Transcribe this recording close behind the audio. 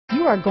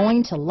you are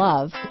going to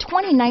love the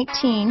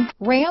 2019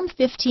 Ram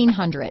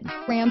 1500.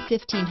 Ram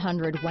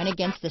 1500 went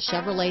against the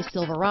Chevrolet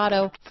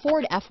Silverado,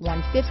 Ford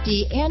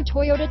F-150, and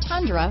Toyota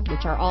Tundra,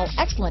 which are all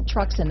excellent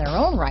trucks in their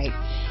own right.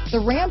 The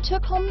Ram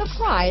took home the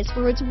prize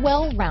for its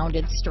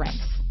well-rounded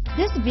strengths.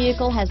 This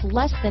vehicle has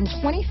less than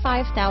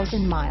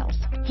 25,000 miles.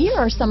 Here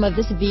are some of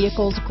this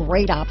vehicle's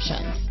great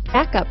options: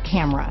 backup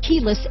camera,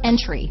 keyless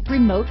entry,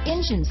 remote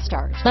engine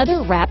start,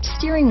 leather-wrapped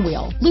steering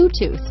wheel,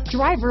 Bluetooth,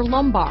 driver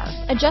lumbar,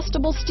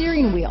 adjustable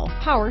steering wheel,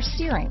 power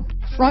steering,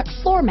 front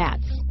floor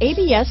mats,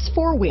 ABS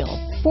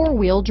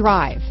four-wheel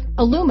drive,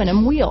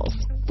 aluminum wheels,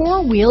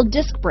 four-wheel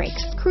disc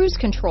brakes, cruise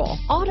control,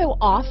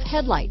 auto-off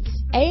headlights,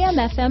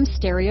 AM/FM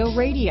stereo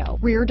radio,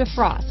 rear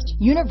defrost,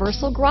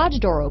 universal garage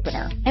door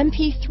opener,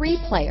 MP3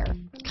 player.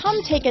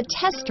 Come take a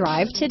test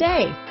drive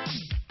today.